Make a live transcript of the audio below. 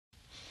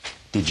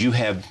did you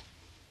have,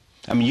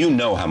 I mean, you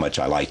know how much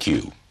I like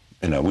you.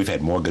 You know, we've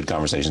had more good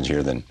conversations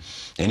here than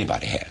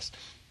anybody has.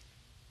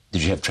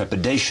 Did you have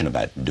trepidation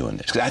about doing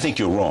this? Because I think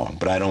you're wrong,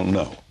 but I don't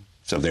know.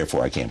 So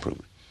therefore, I can't prove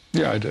it.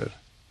 Yeah, I did.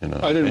 You know,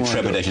 I didn't want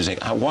trepidation saying,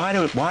 why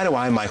do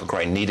I, Michael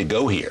Crichton, need to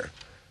go here?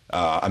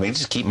 I mean,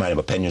 just keep my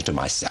opinions to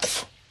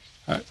myself.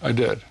 I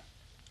did.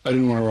 I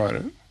didn't want to write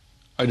it.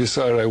 I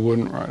decided I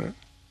wouldn't write it.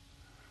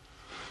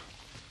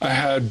 I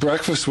had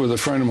breakfast with a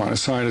friend of mine, a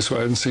scientist who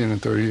I hadn't seen in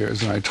 30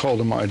 years, and I told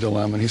him my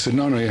dilemma, and he said,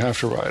 no, you have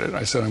to write it.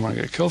 I said, I'm going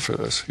to get killed for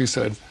this. He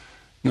said,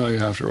 no, you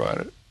have to write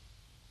it.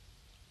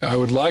 I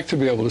would like to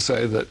be able to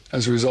say that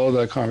as a result of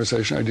that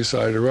conversation, I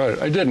decided to write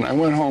it. I didn't. I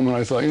went home and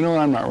I thought, you know what,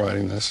 I'm not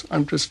writing this.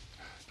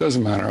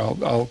 Doesn't matter.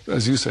 I'll,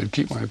 as you said,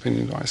 keep my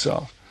opinion to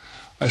myself.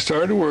 I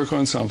started to work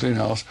on something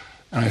else,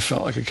 and I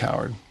felt like a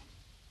coward.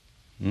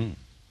 And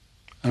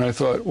I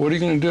thought, what are you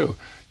going to do?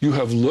 You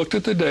have looked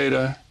at the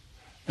data,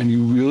 and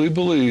you really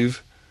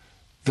believe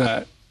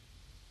that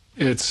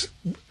it's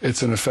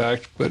an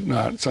effect, but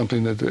not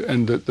something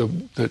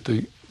that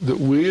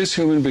we as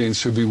human beings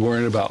should be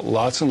worrying about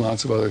lots and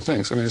lots of other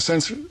things. I mean, in a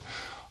sense,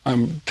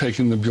 I'm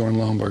taking the Bjorn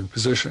Lomborg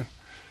position.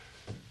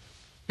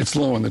 It's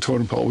low on the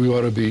totem pole. We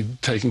ought to be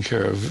taking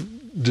care of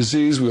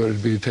disease. We ought to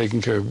be taking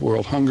care of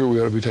world hunger.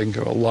 We ought to be taking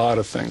care of a lot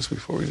of things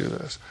before we do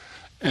this.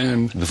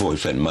 And before we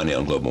spend money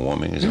on global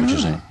warming, is that what you're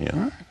saying?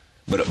 Yeah. Right.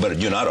 But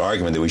you're not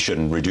arguing that we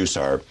shouldn't reduce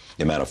the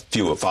amount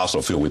of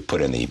fossil fuel we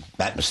put in the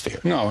atmosphere.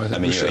 No, I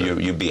mean,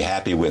 you'd be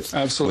happy with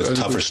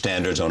tougher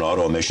standards on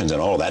auto emissions and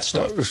all that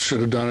stuff. We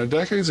should have done it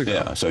decades ago.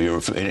 Yeah. So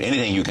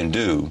anything you can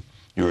do,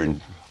 you're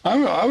in.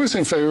 I was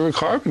in favor of a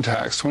carbon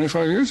tax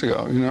 25 years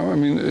ago. You know, I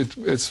mean,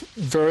 it's a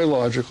very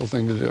logical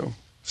thing to do.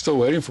 Still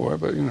waiting for it,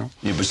 but you know.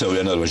 Yeah, but so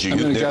in other words, you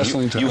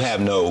have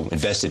no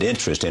invested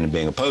interest in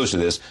being opposed to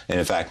this, and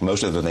in fact,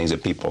 most of the things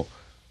that people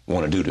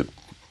want to do to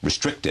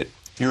restrict it,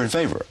 you're in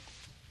favor of.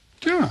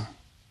 Yeah.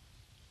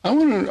 I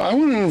want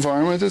an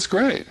environment that's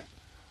great.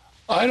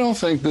 I don't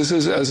think this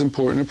is as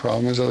important a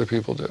problem as other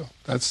people do.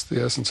 That's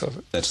the essence of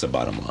it. That's the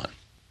bottom line.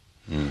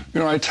 You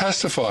know, I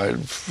testified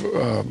in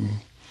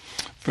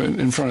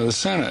front of the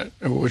Senate,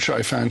 which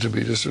I found to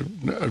be just a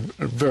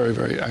very,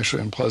 very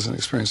actually unpleasant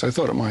experience. I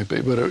thought it might be,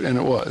 and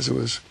it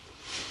was.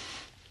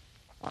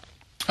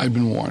 I'd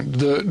been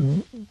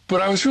warned.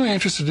 But I was really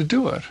interested to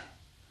do it.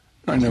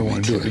 I never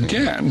want to do it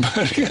again,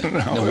 but you know.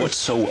 Now, what's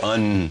so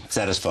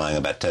unsatisfying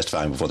about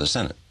testifying before the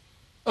Senate?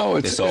 Oh,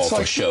 it's all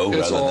for show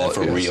rather than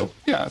for real?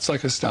 Yeah, it's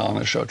like a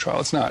Stalinist show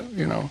trial. It's not,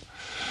 you know,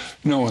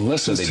 no one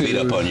listens to you. So they beat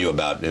up on you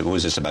about,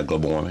 was this about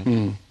global warming?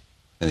 And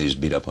they just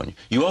beat up on you.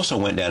 You also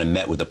went down and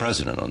met with the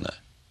president on that.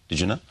 Did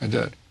you not? I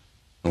did.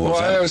 Well,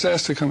 I was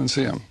asked to come and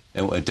see him.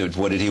 And what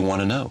did he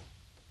want to know?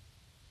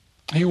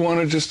 He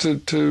wanted just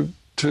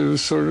to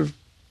sort of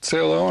say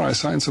hello, and I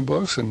signed some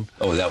books. And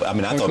I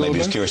thought maybe he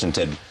was curious and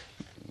said,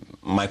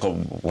 Michael,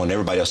 when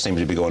everybody else seems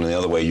to be going the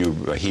other way,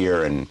 you're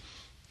here, and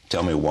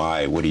tell me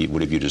why. What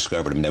have you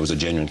discovered? I mean, there was a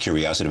genuine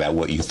curiosity about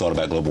what you thought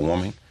about global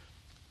warming?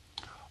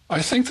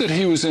 I think that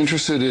he was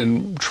interested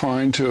in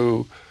trying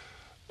to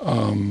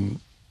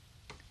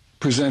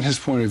present his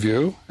point of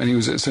view, and he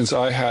was, since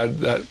I had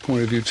that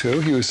point of view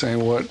too, he was saying,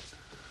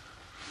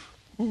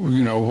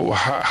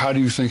 how do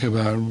you think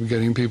about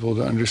getting people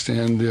to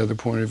understand the other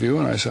point of view?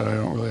 And I said, I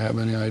don't really have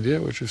any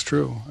idea, which is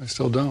true. I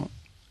still don't.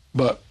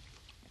 But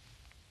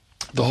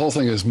the whole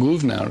thing has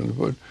moved now to the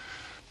book.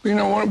 You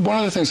know, one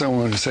of the things I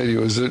wanted to say to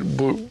you is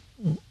that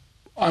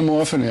I'm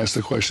often asked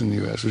the question in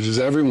the U.S., which is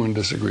everyone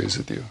disagrees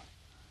with you.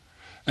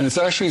 And it's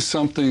actually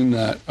something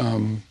that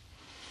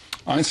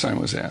Einstein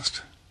was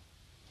asked.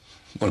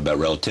 What about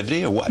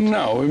relativity or what?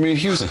 No, I mean,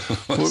 he was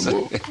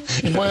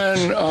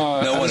when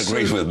no one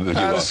agrees with you.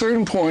 At a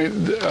certain point,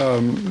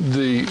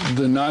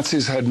 the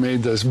Nazis had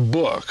made this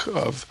book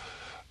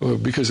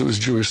because it was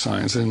Jewish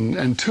science,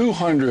 and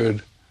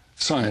 200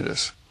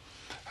 scientists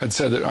had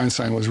said that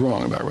Einstein was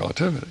wrong about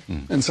relativity.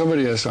 And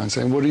somebody asked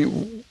Einstein, what do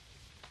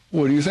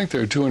you think?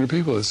 There are 200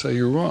 people that say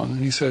you're wrong.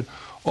 And he said,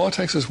 all it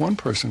takes is one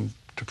person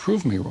to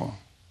prove me wrong.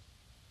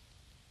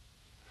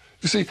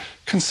 You see,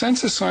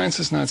 consensus science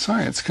is not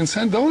science.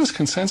 All this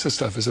consensus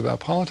stuff is about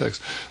politics.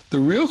 The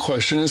real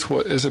question is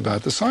what is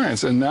about the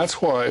science. And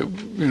that's why,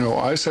 you know,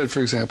 I said,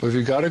 for example, if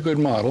you got a good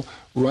model,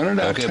 run it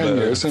out 10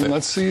 years and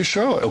let's see you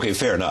show it. Okay,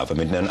 fair enough. I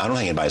mean, I don't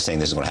think anybody's saying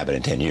this is going to happen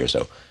in 10 years.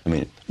 So, I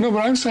mean. No, but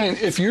I'm saying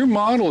if your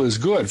model is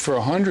good for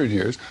 100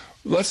 years,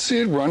 let's see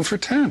it run for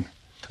 10.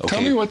 Okay.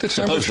 Tell me what the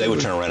temperature. Suppose they would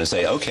turn around and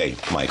say, okay,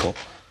 Michael,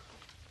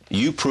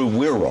 you prove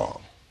we're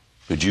wrong.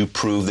 Could you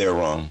prove they're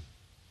wrong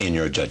in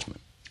your judgment?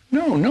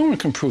 No, no one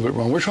can prove it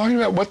wrong. We're talking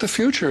about what the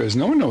future is.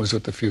 No one knows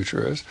what the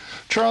future is.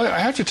 Charlie, I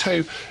have to tell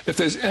you, if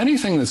there's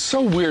anything that's so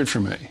weird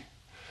for me,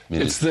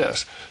 it's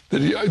this,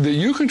 that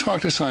you can talk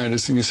to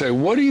scientists and you say,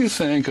 what do you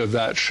think of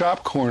that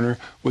shop corner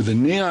with a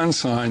neon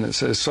sign that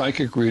says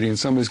psychic reading and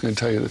somebody's going to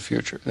tell you the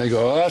future? And they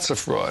go, oh, that's a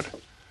fraud.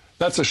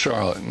 That's a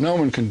charlatan. No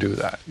one can do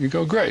that. You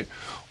go, great.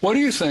 What do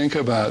you think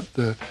about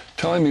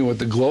telling me what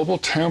the global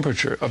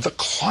temperature of the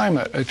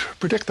climate,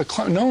 predict the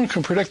climate, no one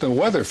can predict the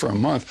weather for a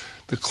month,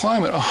 the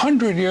climate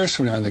 100 years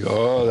from now, and they go,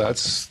 oh,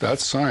 that's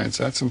science,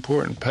 that's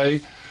important, pay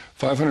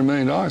 $500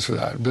 million for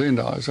that, $1 billion.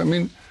 I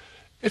mean,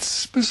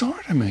 it's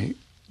bizarre to me.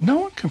 No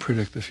one can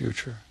predict the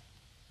future.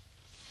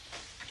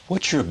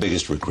 What's your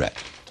biggest regret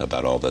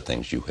about all the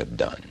things you have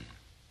done?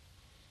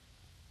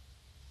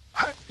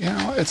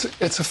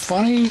 It's a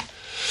funny...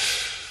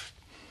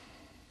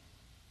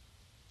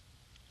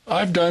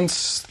 I've done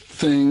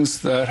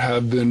things that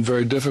have been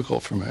very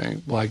difficult for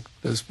me, like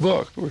this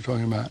book that we're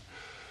talking about.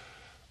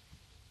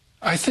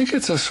 I think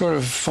it's a sort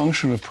of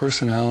function of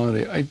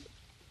personality.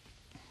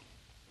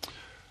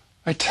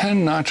 I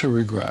tend not to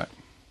regret.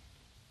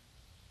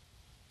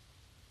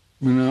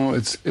 You know,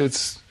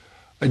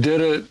 I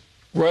did it,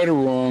 right or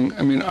wrong.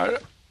 I mean,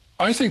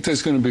 I think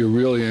there's going to be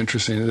really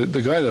interesting.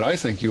 The guy that I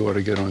think you ought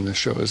to get on this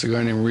show is a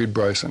guy named Reed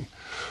Bryson,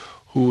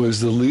 who was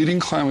the leading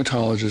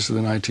climatologist of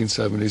the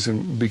 1970s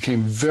and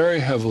became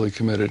very heavily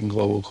committed in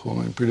global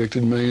cooling,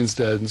 predicted millions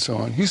dead and so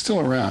on. He's still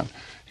around.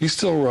 He's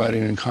still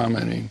writing and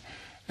commenting.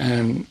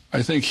 And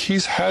I think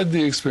he's had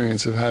the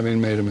experience of having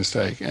made a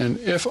mistake. And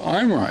if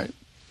I'm right,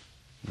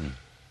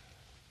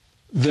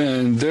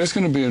 then there's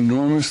going to be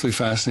enormously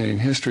fascinating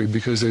history,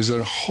 because there's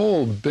a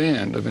whole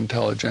band of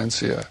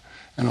intelligentsia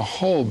and a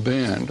whole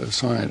band of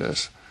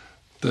scientists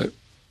that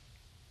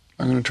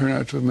are going to turn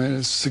out to have made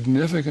a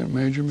significant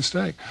major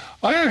mistake.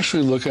 I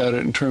actually look at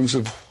it in terms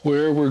of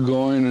where we're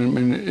going. I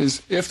mean,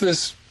 if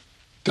this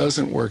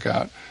doesn't work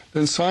out,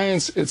 then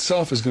science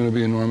itself is going to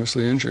be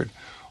enormously injured.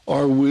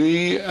 Are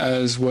we,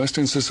 as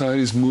Western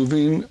societies,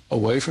 moving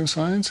away from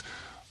science?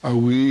 Are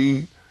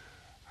we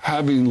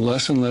having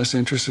less and less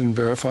interest in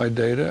verified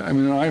data? I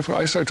mean,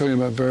 I start talking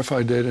about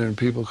verified data and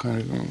people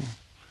kind of,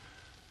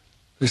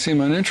 they seem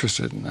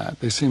uninterested in that.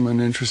 They seem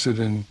uninterested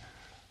in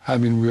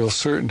having real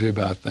certainty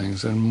about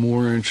things and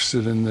more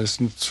interested in this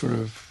sort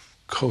of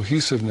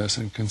cohesiveness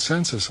and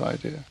consensus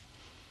idea.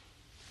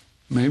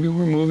 Maybe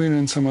we're moving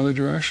in some other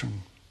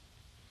direction.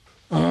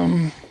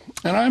 And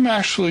I'm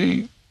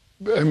actually,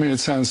 I mean, it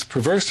sounds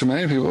perverse to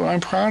many people, but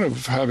I'm proud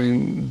of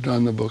having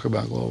done the book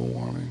about global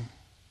warming.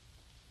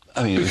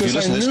 I mean, because if you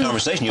listen to this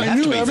conversation, you have to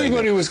be thinking. I knew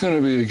everybody was going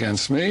to be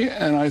against me,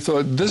 and I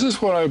thought, this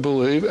is what I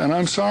believe, and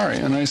I'm sorry,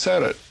 and I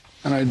said it,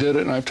 and I did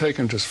it, and I've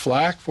taken just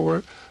flack for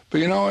it. But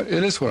you know what?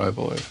 It is what I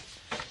believe.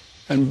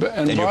 And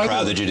you're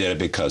proud that you did it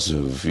because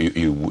of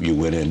you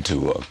went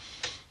into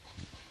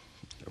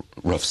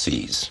rough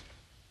seas.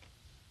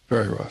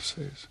 Very rough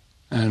seas.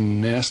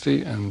 And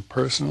nasty and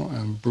personal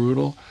and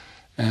brutal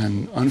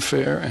and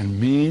unfair and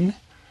mean.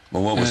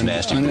 Well, what was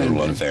nasty,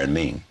 brutal, unfair, and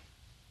mean?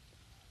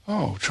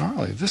 Oh,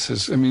 Charlie, this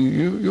is, I mean,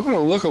 you want to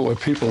look at what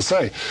people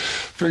say.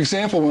 For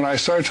example, when I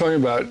started talking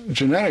about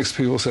genetics,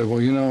 people said,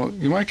 well, you know,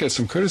 you might get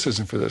some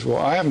criticism for this. Well,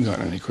 I haven't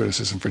gotten any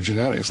criticism for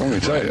genetics, let me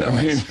tell you.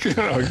 I mean, you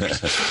know,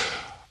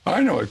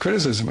 I know what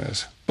criticism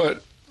is.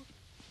 But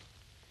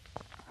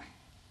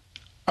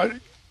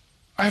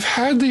I've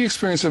had the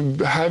experience of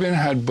having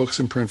had books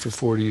in print for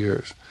 40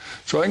 years.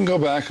 So I can go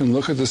back and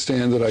look at the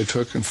stand that I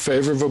took in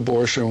favor of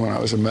abortion when I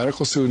was a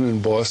medical student in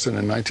Boston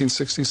in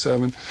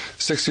 1967,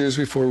 6 years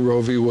before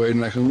Roe v. Wade,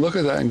 and I can look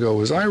at that and go,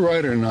 was I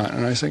right or not?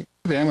 And I think,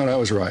 damn it, I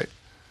was right.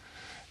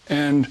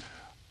 And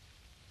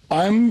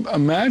I'm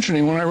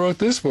imagining, when I wrote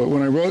this book,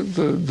 when I wrote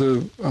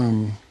the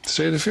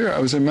State of Fear, I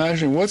was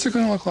imagining, what's it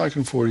going to look like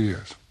in 40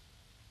 years?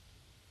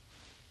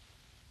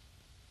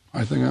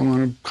 I think I'm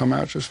going to come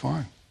out just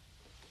fine.